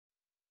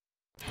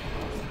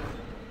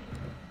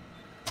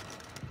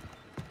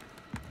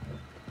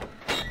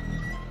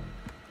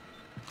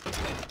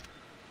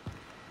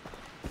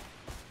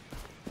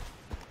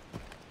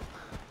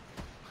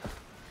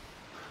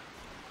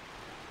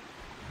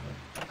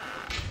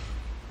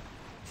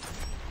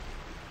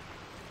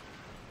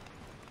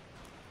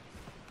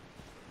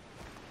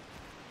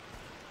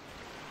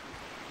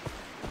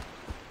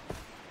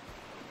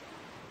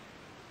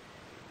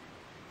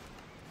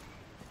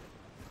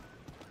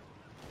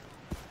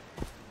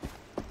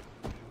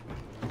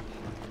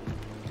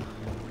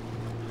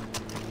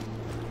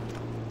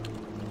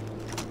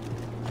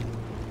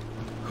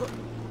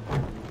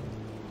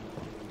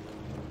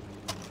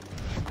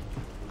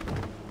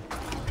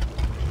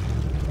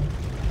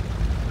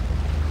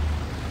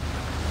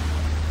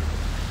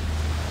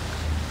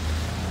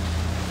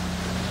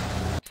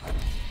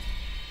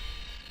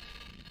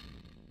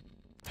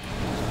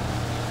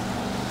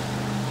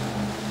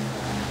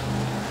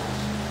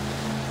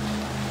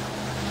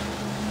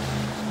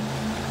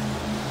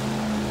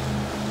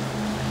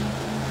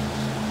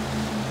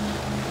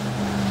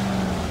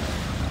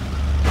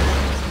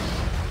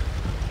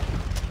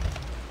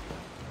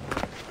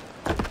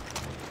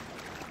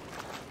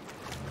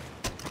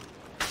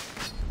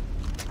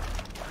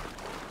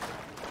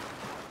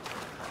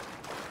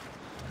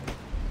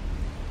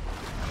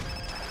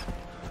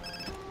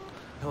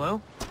Hello?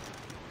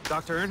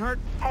 Dr. Earnhardt?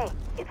 Hey,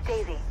 it's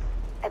Daisy.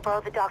 I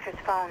borrowed the doctor's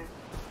phone.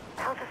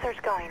 How's the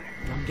search going?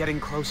 I'm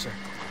getting closer.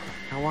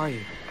 How are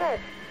you?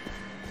 Good.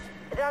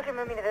 The doctor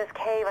moved me to this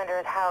cave under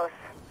his house.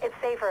 It's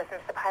safer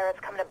since the pirates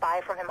come to buy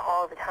from him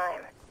all the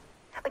time.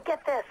 But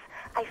get this,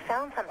 I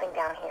found something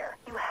down here.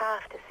 You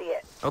have to see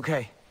it.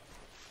 Okay.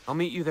 I'll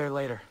meet you there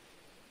later.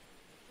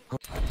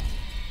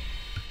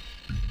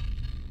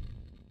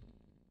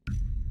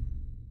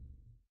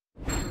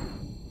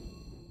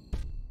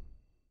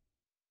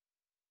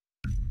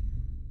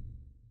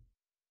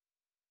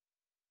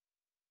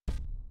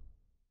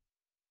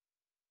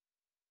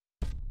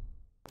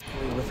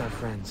 With our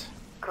friends.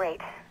 Great.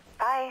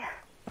 Bye.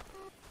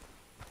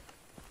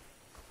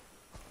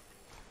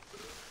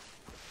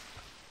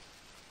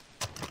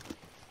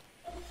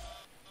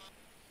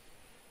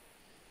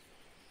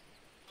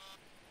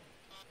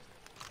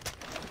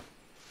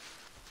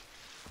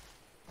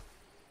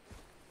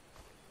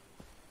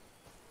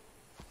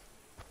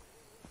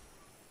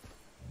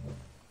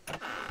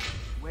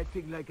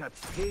 Sweating like a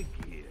pig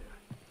here.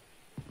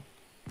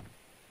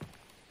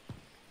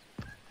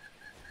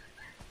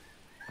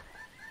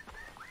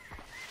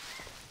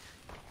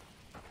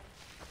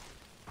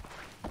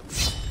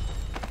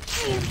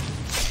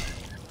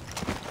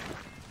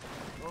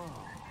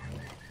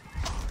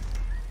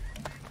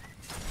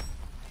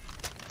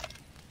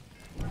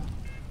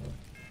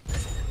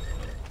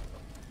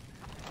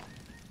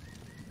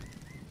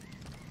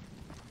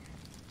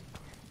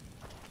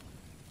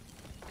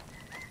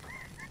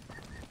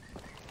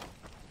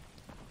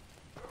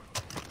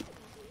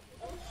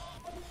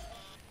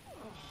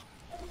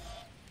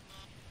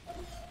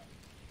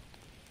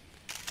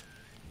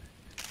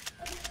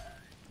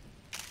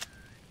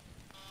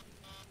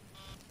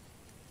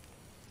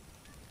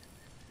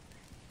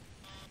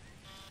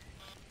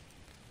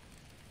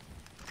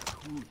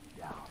 Cool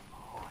down,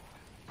 hot.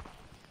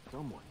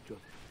 Someone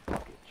just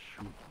fucking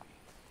shoot me.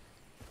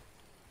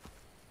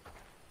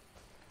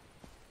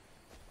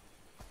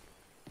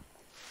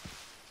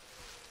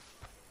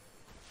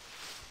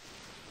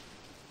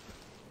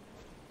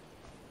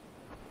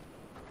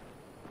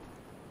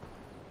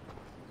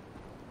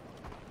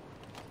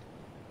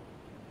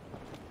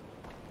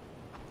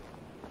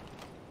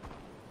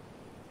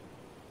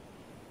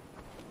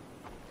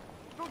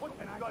 What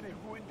the gun is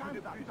ruined to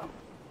the prison?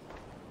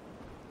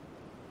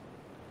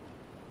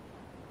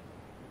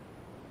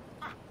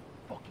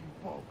 Fucking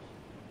bugs.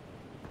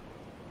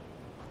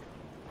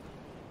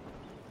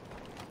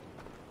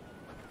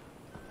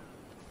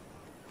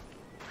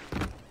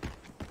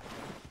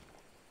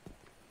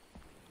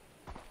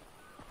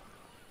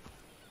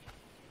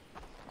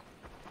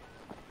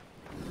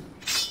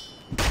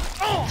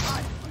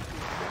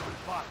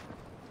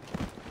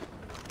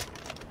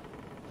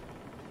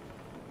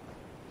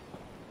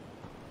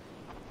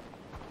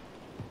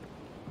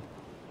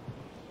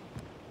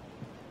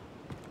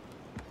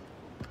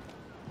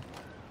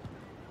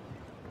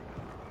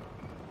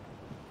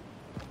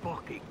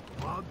 Fucking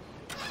bugs.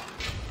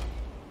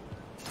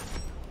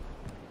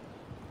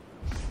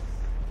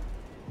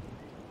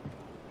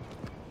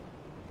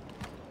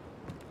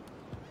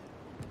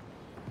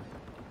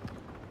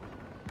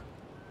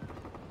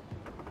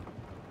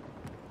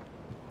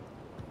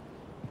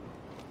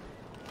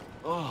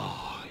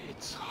 Oh,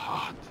 it's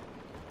hot.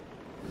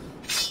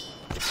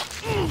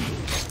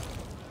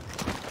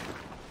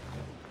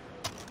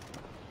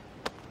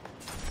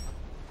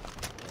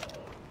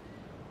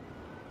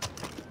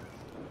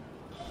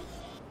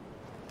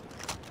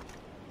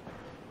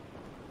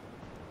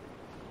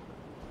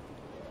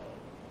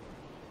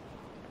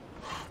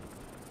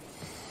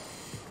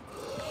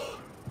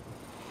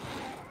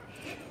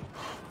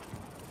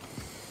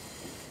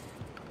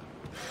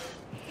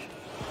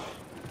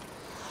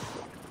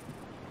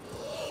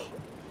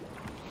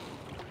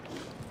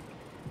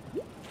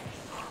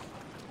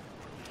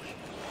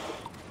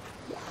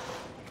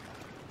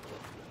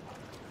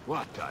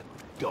 What a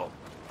dump.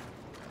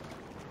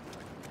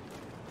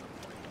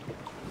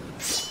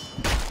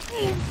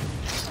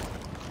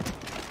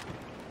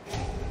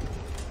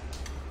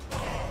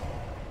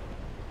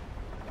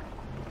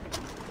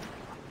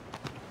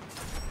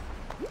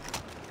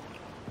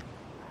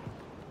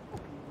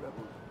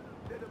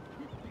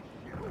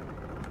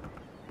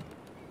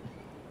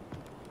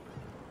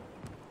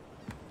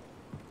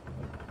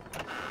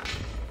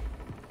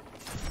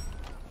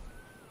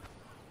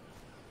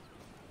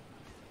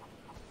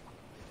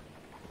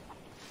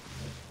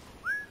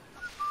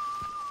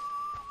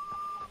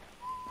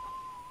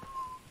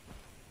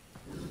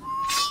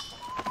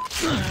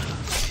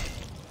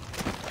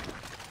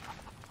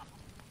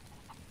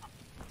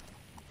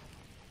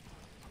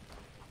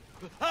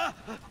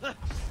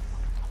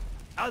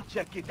 I'll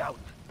check it out.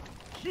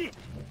 Shit!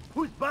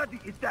 Whose body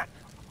is that?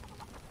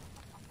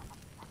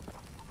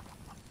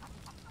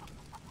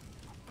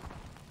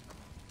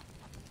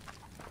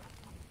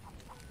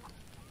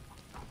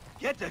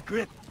 Get a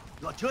grip.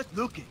 You're just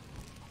looking.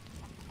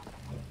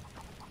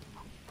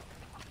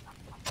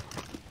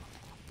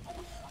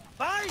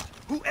 Find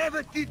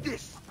whoever did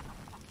this.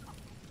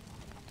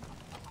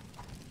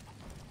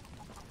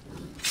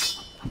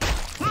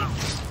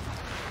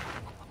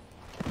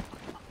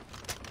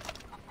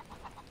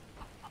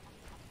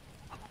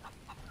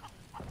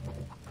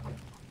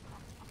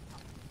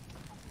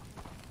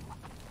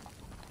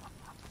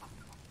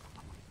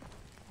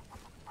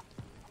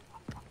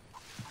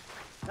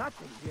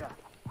 Nothing here.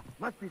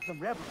 Must be some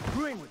rebels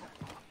screwing with us.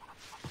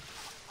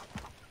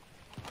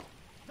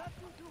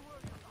 Nothing to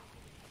worry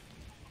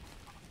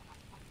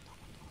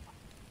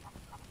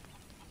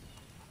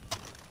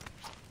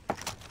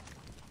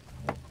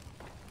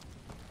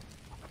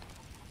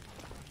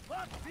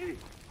about. Fuck me!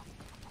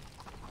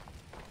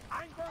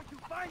 I'm going to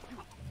find you!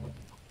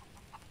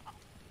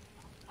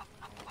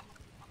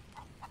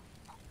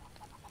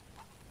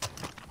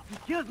 He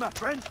killed my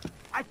friend.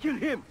 I killed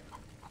him.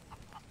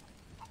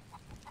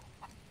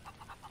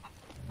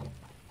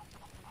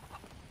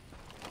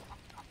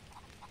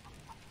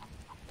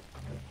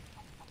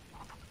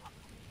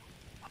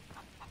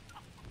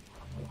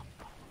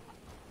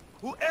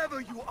 Whoever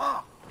you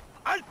are,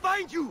 I'll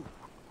find you!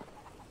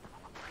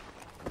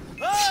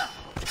 Ah!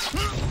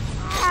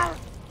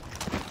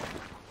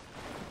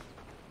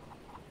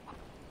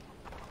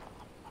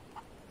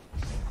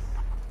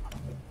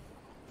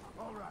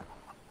 All right.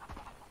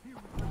 Here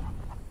we go.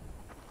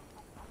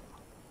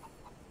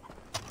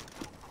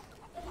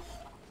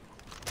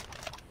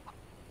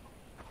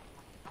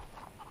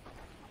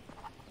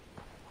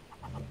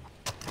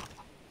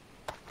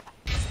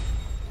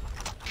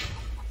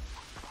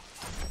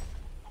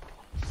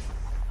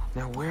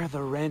 Now where are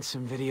the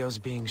ransom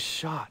videos being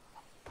shot?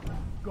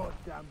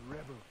 Goddamn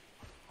rebel.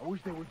 I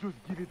wish they would just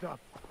give it up.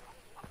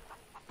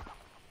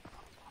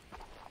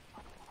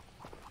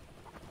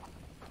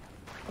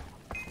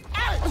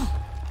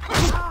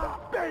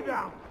 Stay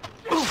down!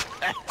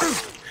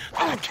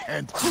 I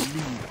can't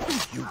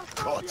believe you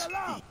caught me.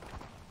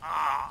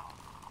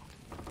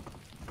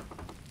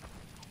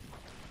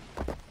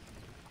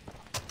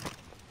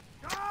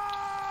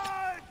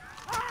 Guys!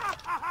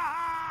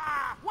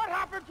 What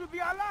happened to the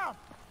alarm?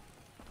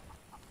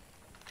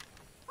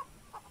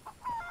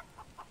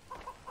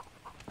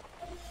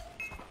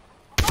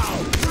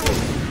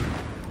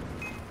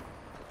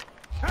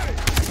 Hey!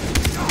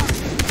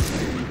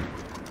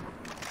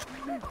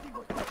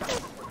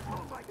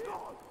 Oh my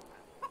God!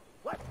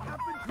 What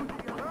happened to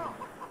the alarm?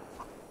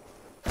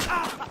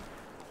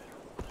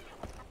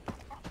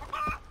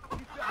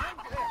 He's behind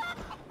there!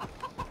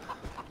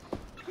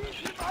 Keep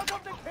him out of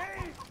the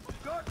cave!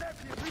 Don't let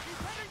him! He's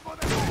heading for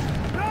the cave!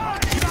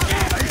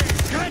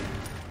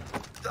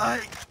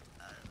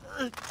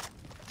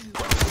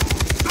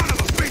 Son of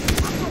a bitch!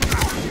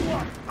 You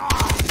up!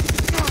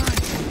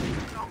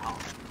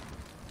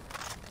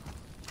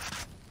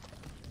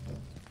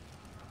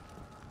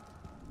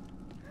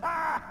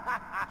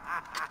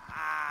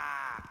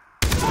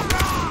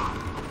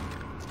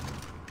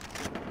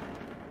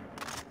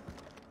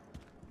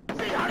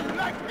 See how you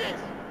like this?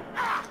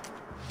 Ah!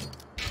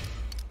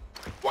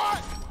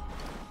 What?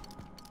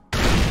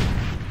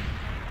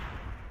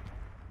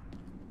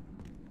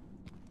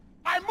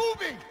 I'm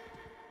moving!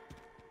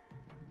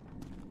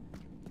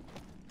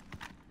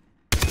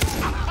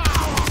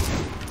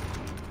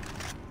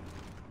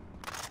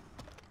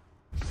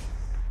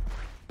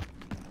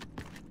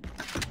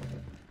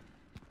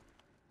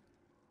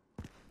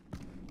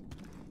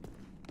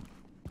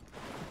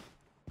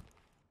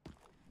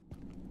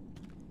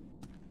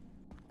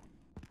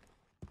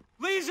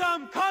 Lisa,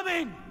 I'm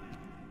coming!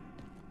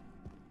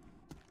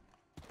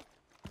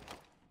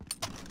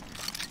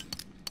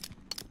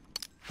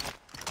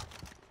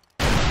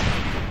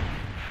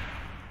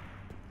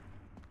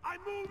 I'm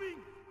moving!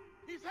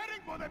 He's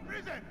heading for the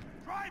prison!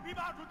 Drive him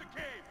out of the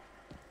cave!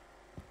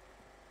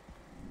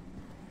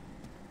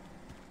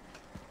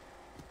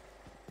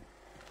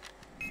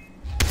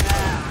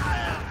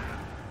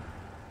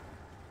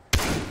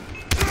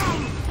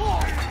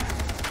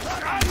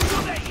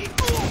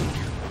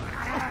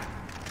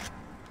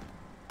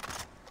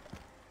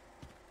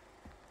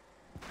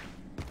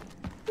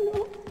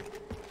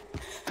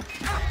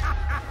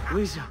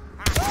 Lisa.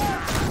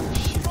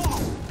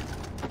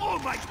 Oh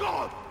my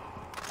God!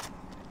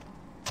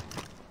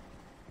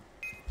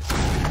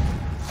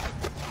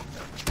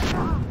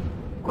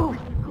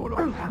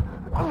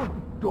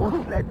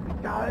 Don't let me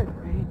die!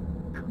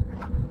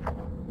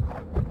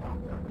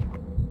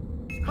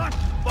 Hush,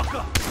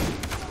 fucker!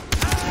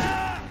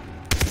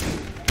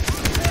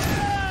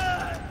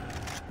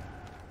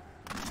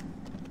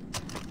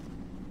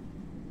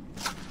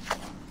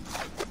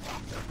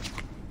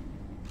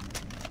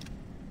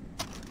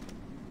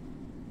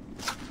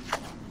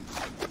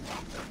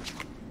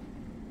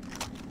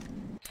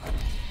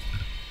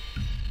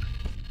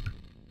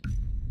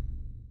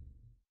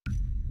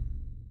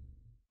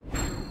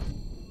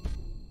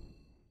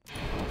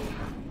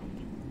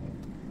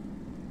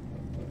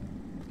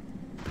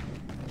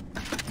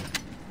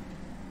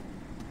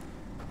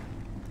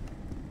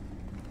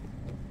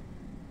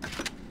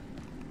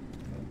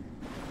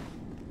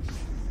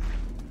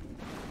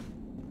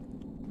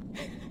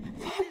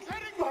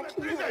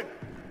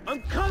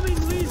 I'm coming,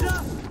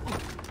 Lisa!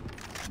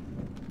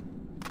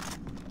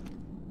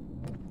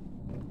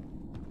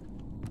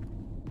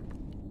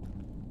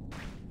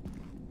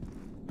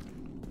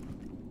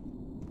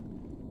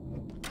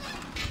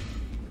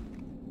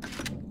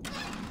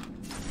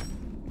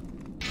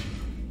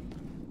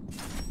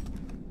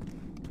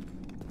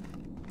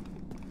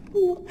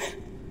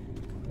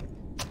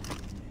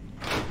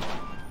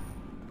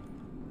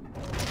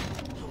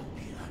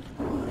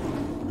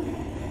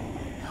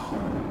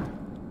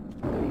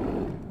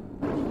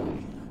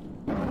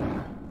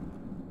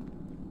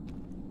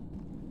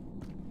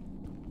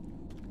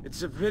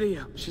 It's a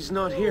video. She's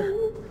not here.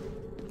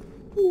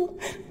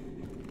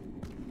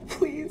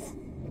 Please.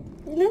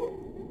 No.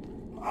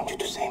 I want you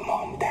to say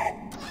Mom,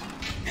 Dad.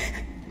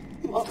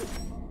 Mom,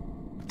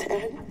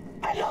 Dad,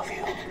 I love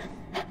you.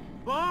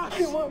 Boss!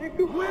 I want to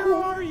go Where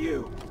home. are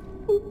you?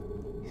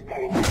 It's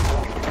very nice.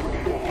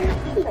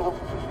 No.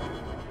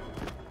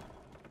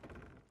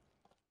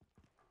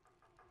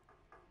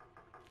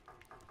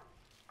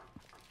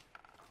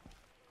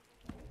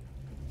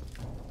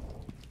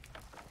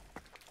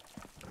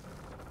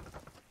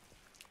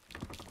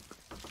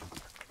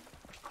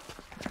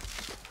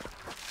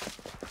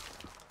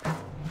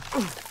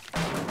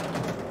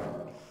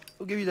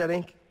 Who gave you that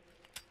ink?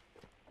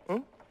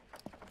 I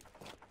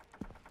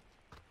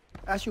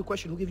asked you a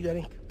question. Who gave you that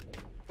ink?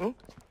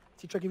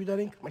 Teacher gave you that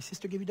ink? My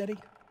sister gave you that ink?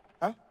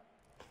 Huh?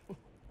 You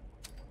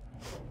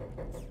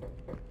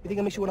think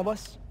that makes you one of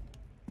us?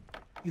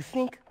 You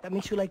think that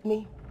makes you like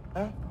me?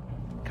 Huh?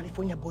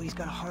 California boy's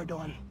got a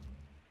hard-on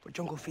for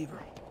jungle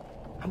fever.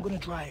 I'm gonna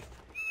drive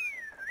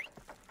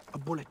a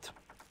bullet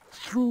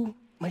through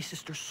my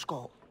sister's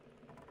skull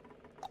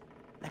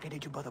like I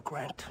did your brother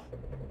Grant.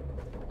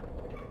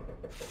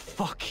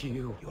 Fuck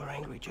you. You are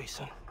angry,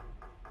 Jason.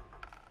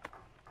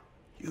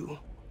 You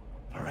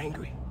are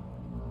angry.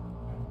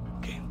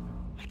 Okay,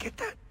 I get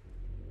that.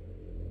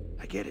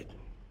 I get it.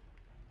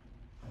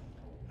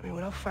 I mean,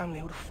 without family,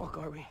 who the fuck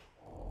are we?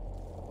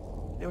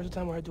 There was a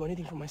time where I'd do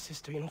anything for my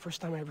sister. You know,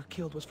 first time I ever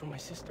killed was for my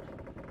sister.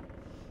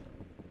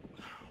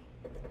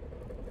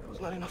 It was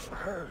not enough for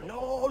her.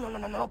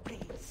 No,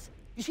 please.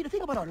 You see, the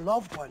thing about our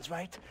loved ones,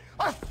 right?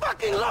 Our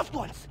fucking loved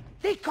ones!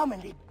 They come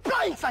and they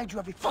blindside you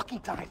every fucking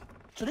time.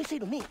 So they say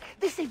to me,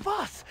 they say,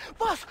 Boss,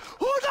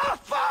 who the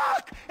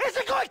fuck is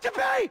it going to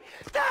be?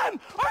 Them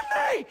or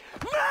me?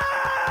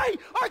 Me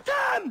or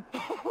them?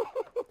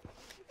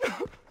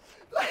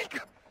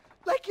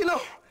 like, you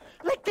know,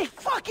 like they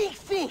fucking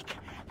think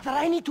that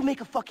I need to make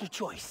a fucking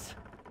choice.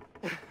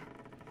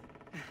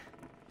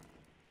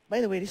 By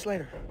the way, this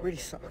lighter really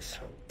sucks.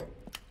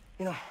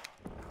 You know,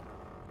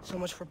 so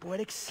much for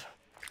poetics.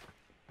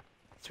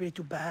 It's really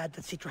too bad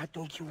that Citra had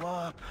to hook you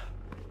up.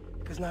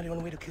 Because now the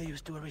only way to kill you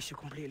is to erase you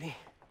completely.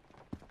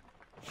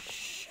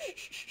 Shh.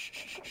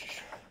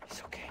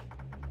 It's okay.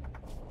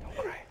 Don't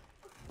cry.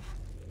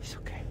 It's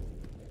okay.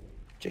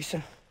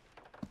 Jason,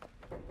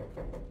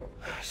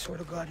 I swear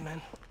to God, man,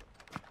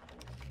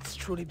 it's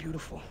truly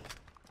beautiful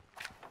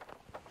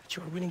that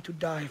you're willing to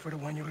die for the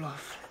one you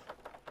love.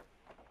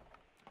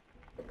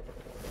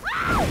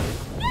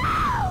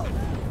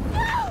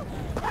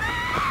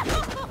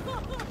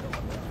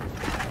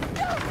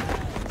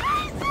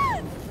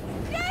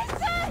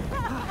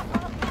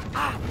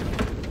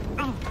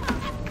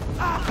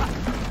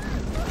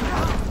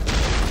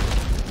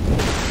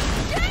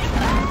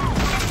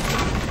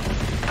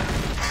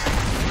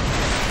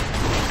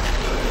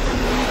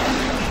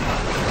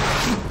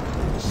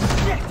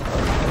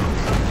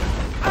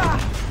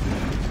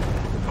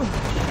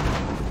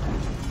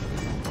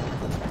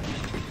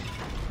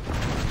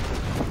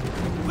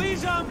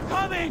 I'm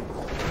coming!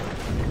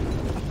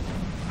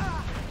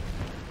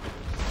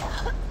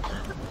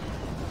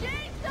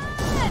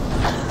 Jason!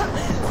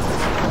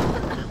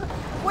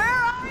 Where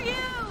are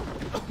you?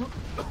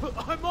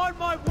 I'm on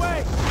my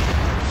way!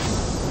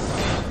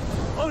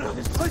 Oh no,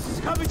 this place is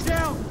coming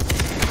down!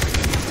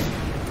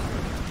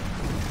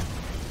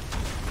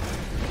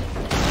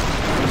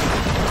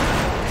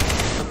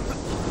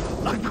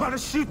 I gotta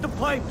shoot the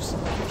pipes!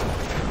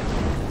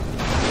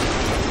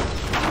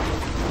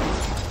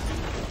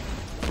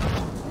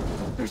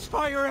 There's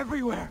fire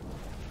everywhere!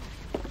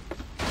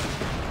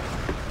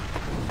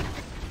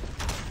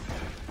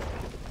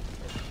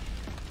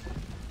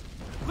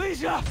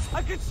 Lisa!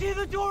 I can see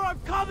the door! I'm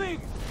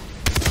coming!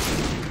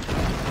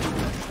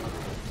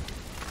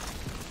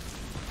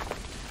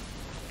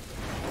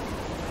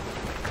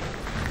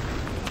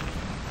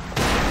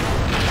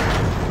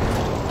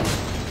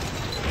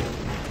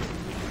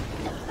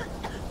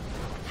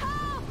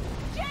 Help!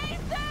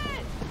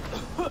 Jason!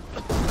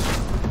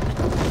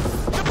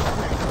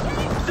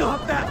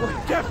 Not that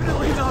one!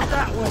 Definitely not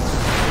that one!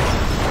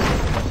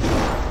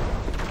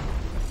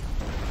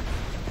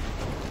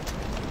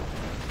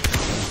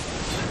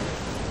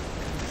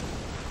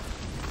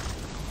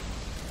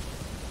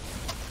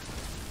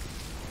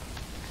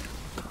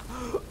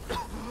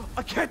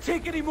 I can't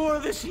take any more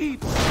of this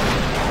heat!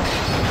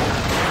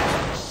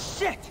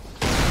 Shit!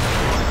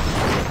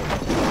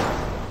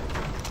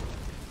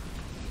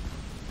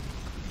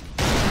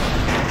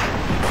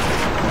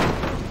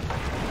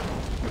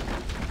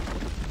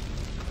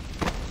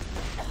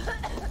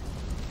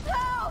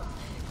 No!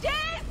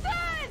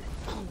 Jason!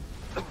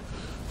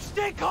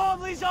 Stay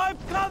calm, Lisa! I'm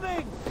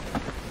coming!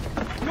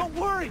 Don't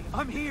worry!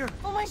 I'm here!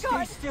 Oh my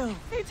God! Stay still!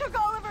 They took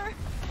Oliver!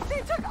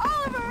 They took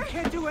Oliver!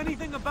 Can't do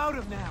anything about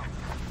him now!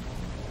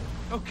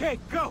 Okay,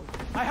 go!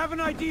 I have an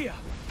idea!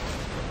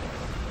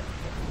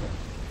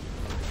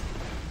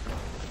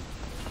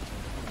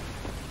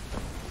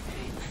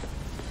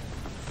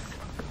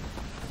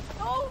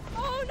 Oh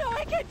no,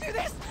 I can't do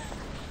this!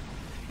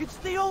 It's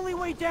the only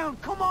way down!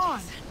 Come on!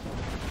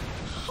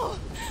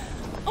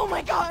 Oh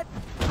my god!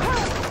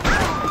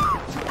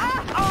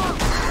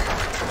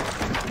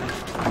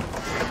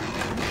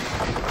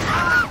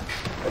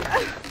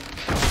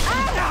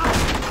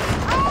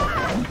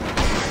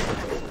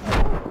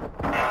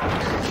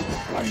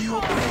 Are you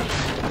okay?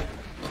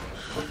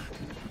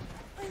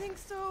 I think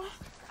so.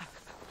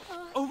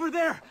 Over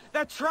there!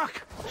 That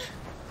truck!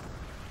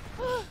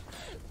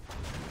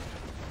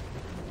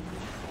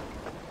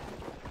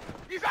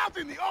 He's out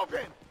in the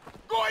open!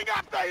 Going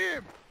after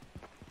him!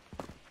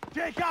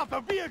 Take out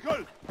the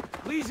vehicle!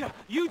 Lisa,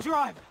 you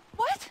drive!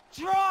 What?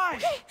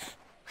 Drive!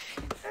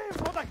 Aim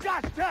for the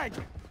gas tank!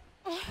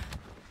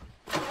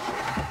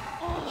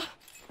 Oh,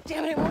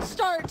 damn it, it won't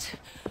start.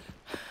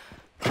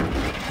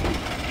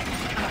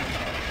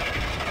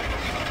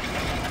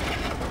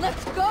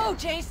 Let's go,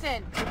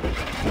 Jason!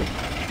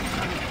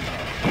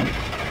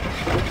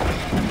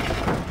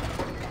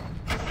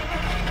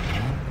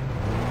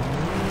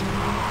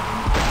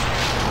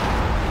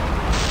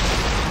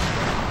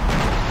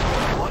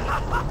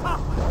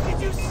 Did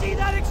you see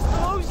that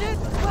explosion?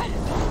 What?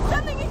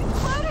 Something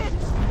exploded!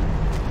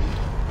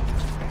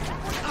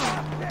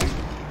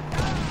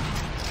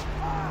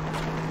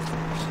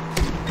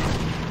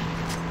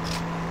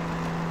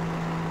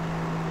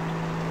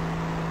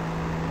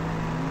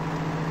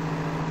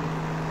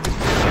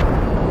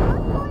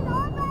 What's going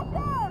on back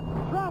there?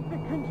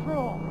 Traffic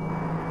control!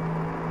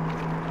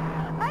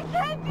 I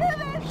can't do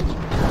this!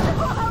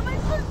 How am I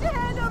supposed to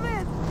handle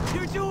this?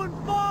 You're doing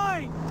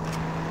fine!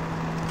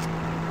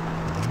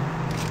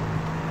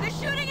 They're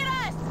shooting at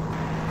us!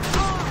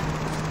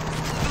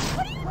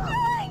 What are you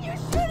doing?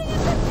 You're shooting at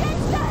the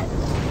Jason!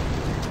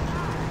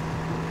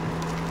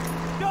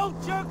 Don't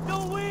jerk the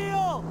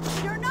wheel!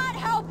 You're not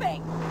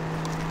helping!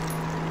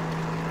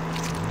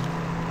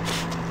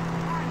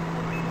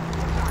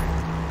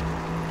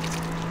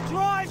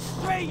 Drive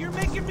straight! You're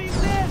making me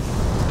miss!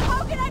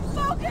 How can I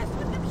focus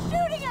with them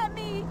shooting at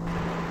me?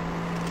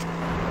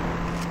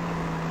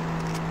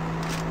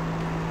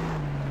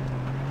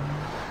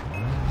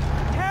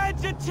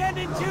 Hands at 10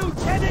 and 2!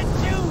 10 and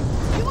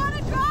 2! You want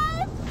to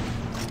drive?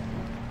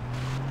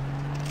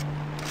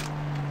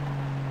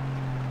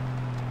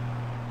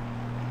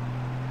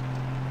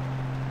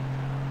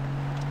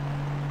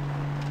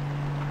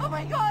 Oh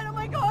my god, oh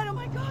my god, oh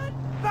my god!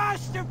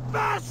 Faster!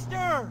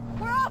 Faster!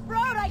 We're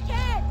off-road, I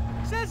can't!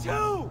 Says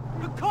who?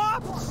 The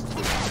cops?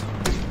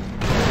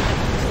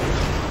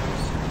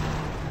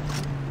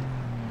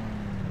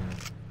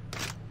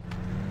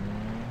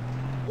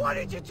 Why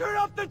did you turn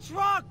off the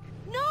truck?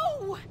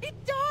 No! It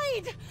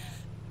died!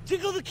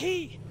 Tickle the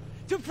key!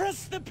 To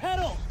press the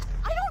pedal!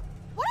 I don't...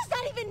 What does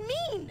that even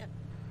mean?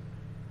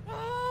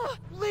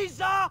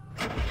 Lisa!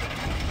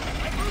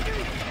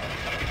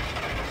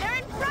 They're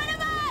in front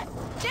of us!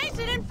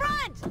 Jason, in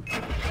front!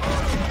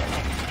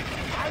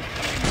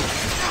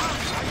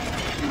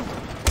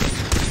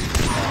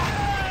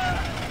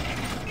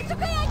 It's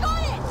okay, I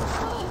got it!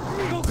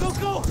 Go, go,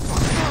 go!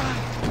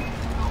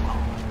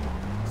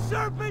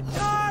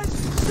 Serpentine!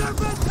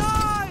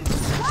 Serpentine!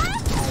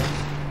 What?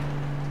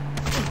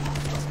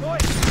 Boy!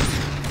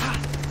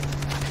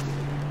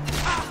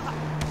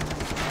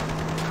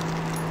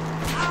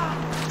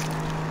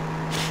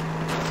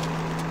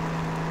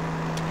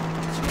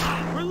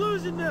 We're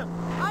losing them!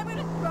 I'm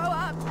gonna throw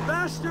up.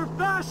 Faster,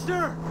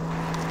 faster!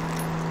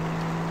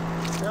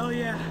 Hell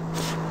yeah.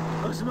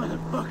 Those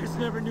motherfuckers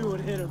never knew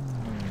what hit them.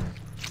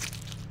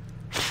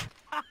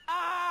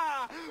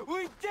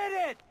 We did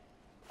it!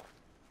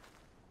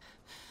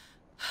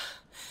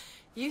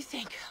 You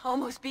think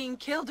almost being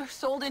killed or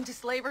sold into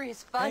slavery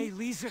is fun? Hey,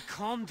 Lisa,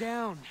 calm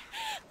down.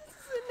 This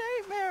is a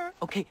nightmare.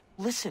 Okay,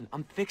 listen,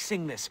 I'm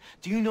fixing this.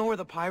 Do you know where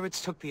the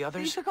pirates took the They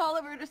others? took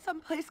Oliver to some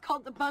place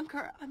called the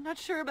Bunker. I'm not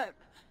sure about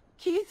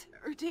Keith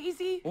or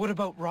Daisy. What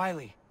about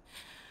Riley?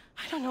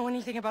 I don't know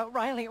anything about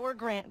Riley or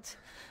Grant.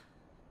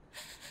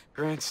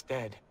 Grant's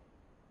dead.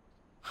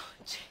 Oh,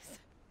 Jason.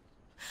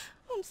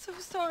 I'm so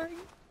sorry.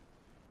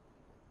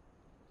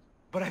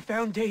 But I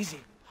found Daisy.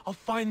 I'll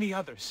find the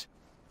others.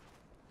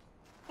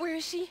 Where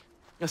is she?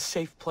 A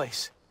safe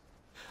place.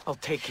 I'll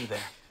take you there.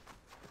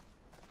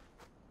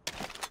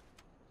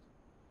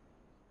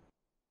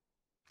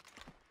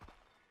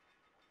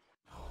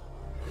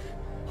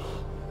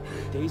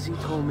 Daisy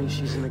told me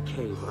she's in a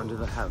cave under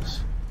the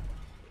house.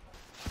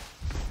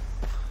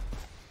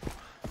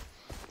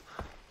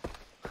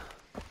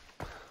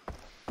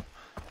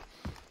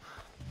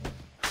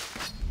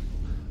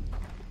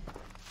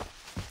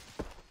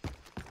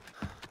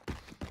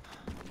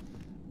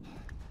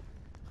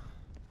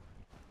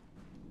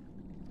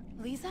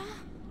 Lisa?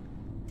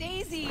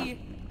 Daisy!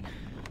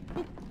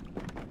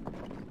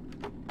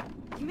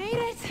 You made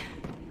it!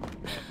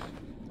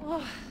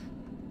 Oh.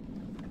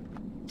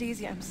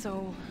 Daisy, I'm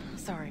so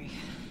sorry.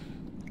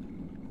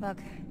 Look,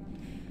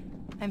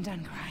 I'm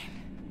done crying.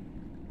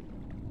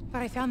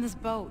 But I found this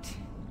boat.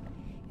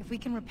 If we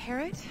can repair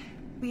it,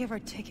 we have our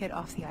ticket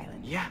off the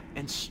island. Yeah,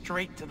 and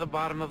straight to the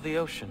bottom of the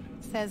ocean.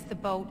 Says the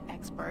boat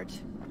expert.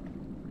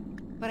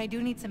 But I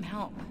do need some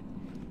help.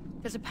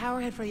 There's a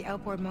power head for the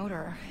outboard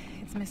motor.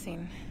 It's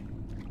missing.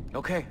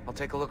 Okay, I'll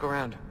take a look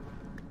around.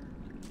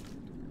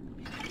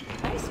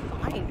 Nice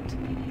find.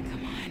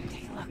 Come on,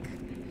 take a look.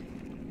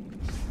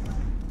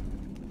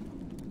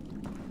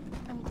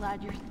 I'm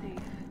glad you're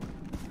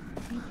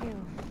safe. Me too.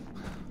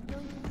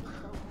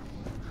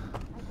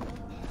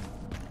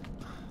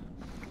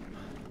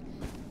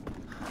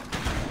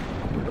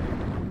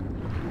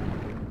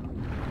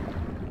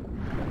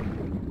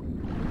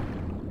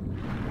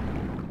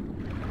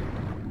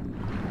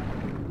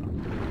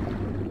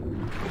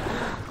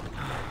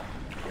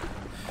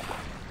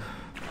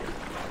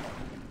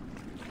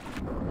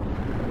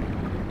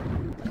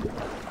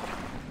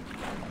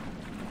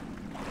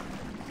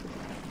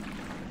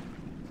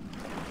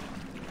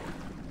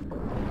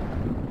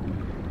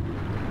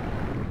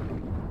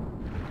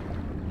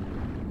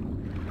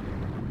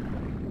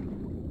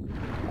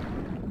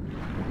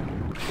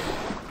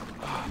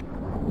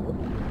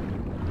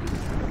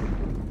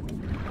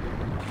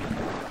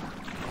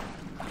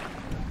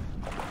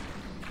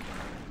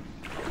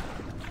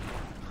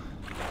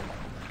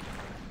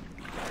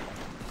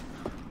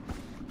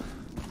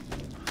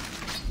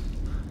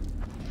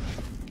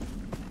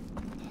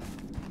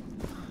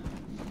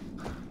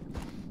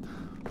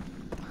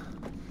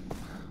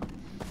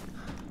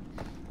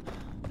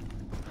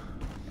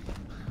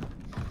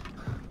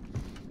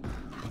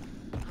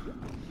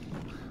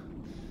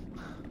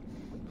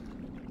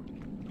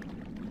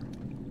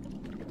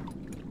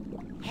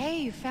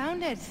 Hey, you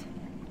found it.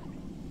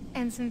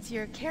 And since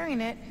you're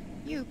carrying it,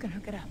 you can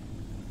hook it up.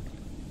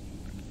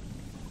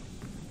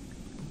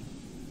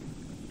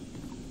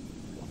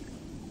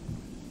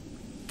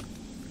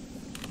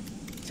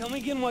 Tell me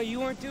again why you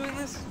weren't doing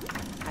this?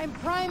 I'm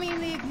priming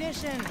the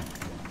ignition.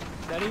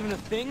 Is that even a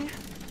thing?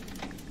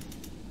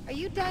 Are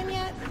you done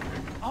yet?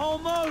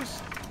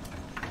 Almost!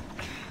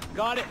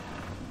 Got it.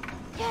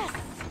 Yes!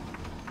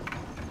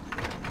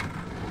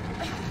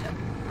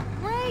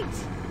 Great!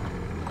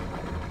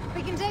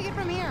 We can take it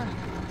from here.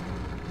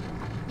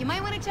 You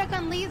might want to check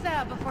on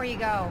Lisa before you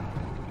go.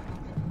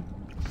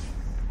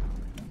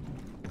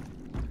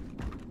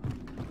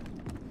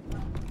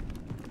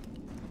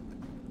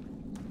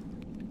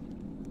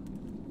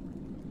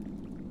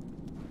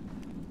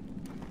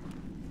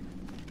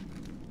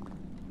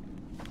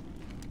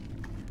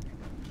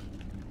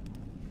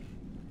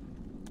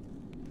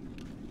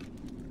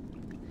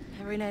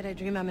 Every night I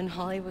dream I'm in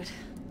Hollywood,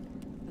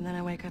 and then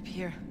I wake up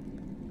here.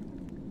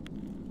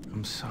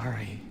 I'm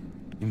sorry.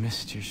 You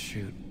missed your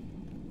shoot.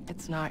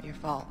 It's not your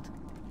fault.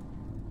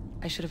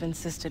 I should have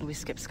insisted we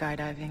skip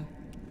skydiving.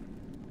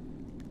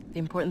 The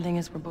important thing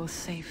is we're both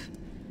safe.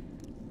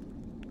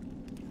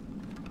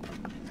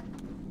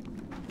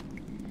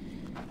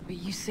 But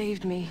you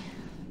saved me.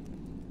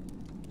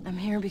 I'm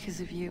here because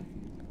of you.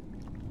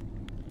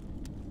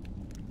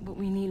 What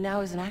we need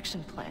now is an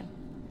action plan.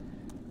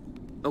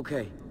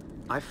 Okay.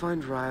 I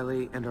find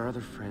Riley and our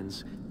other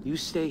friends. You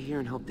stay here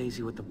and help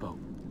Daisy with the boat.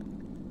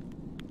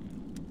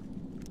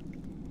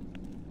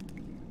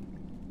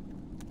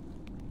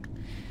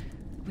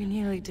 We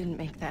nearly didn't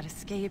make that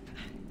escape.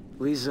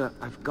 Lisa,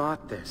 I've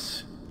got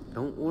this.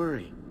 Don't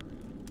worry.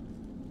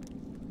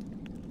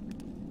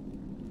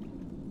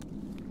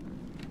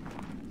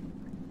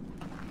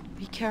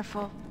 Be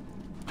careful.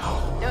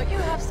 Don't you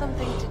have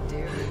something to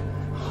do?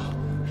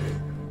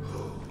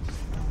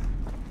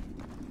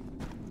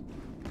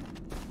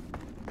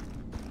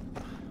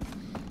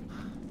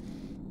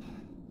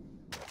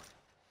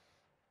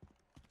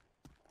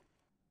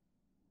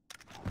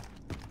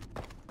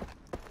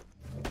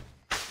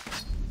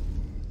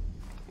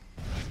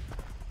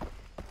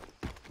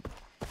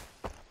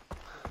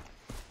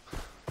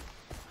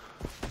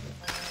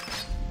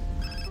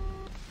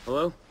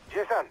 Hello?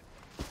 Jason,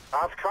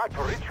 I've tried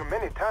to reach you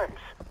many times.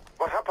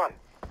 What happened?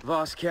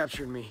 Voss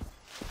captured me.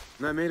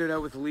 And I made it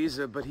out with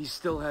Lisa, but he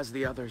still has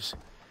the others.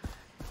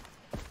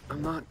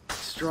 I'm not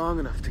strong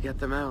enough to get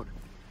them out.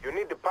 You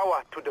need the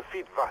power to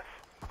defeat Vas.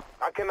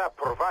 I cannot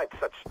provide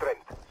such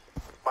strength.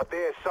 But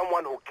there is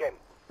someone who can.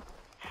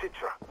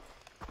 Citra.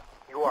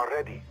 You are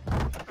ready.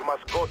 You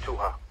must go to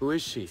her. Who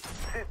is she?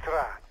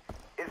 Citra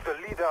is the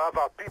leader of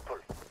our people.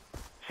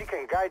 She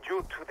can guide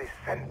you to the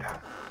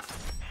center.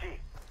 She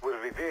will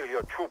reveal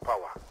your true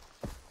power.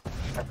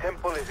 The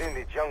temple is in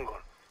the jungle.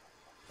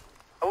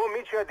 I will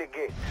meet you at the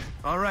gate.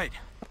 All right.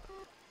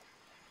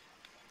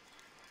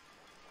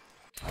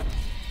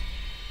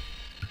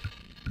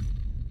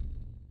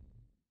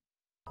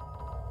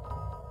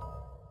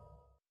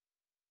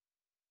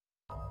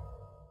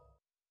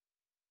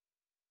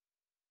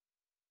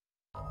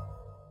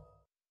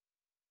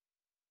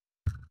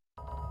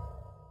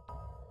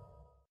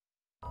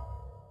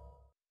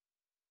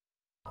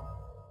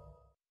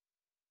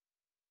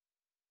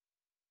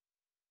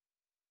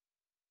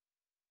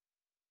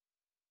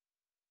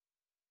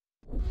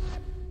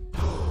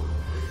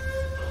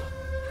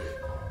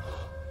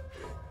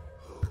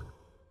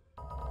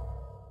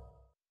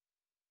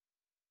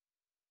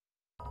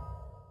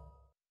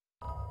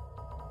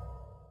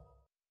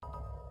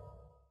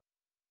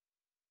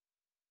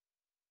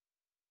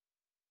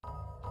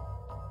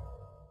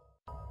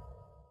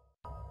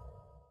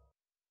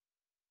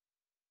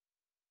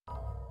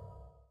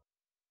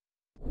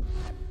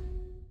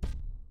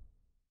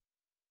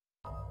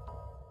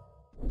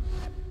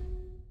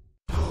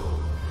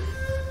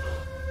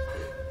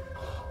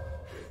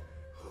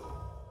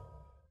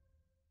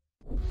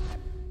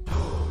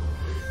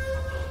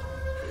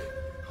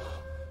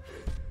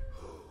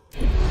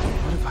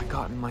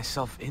 gotten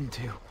myself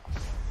into.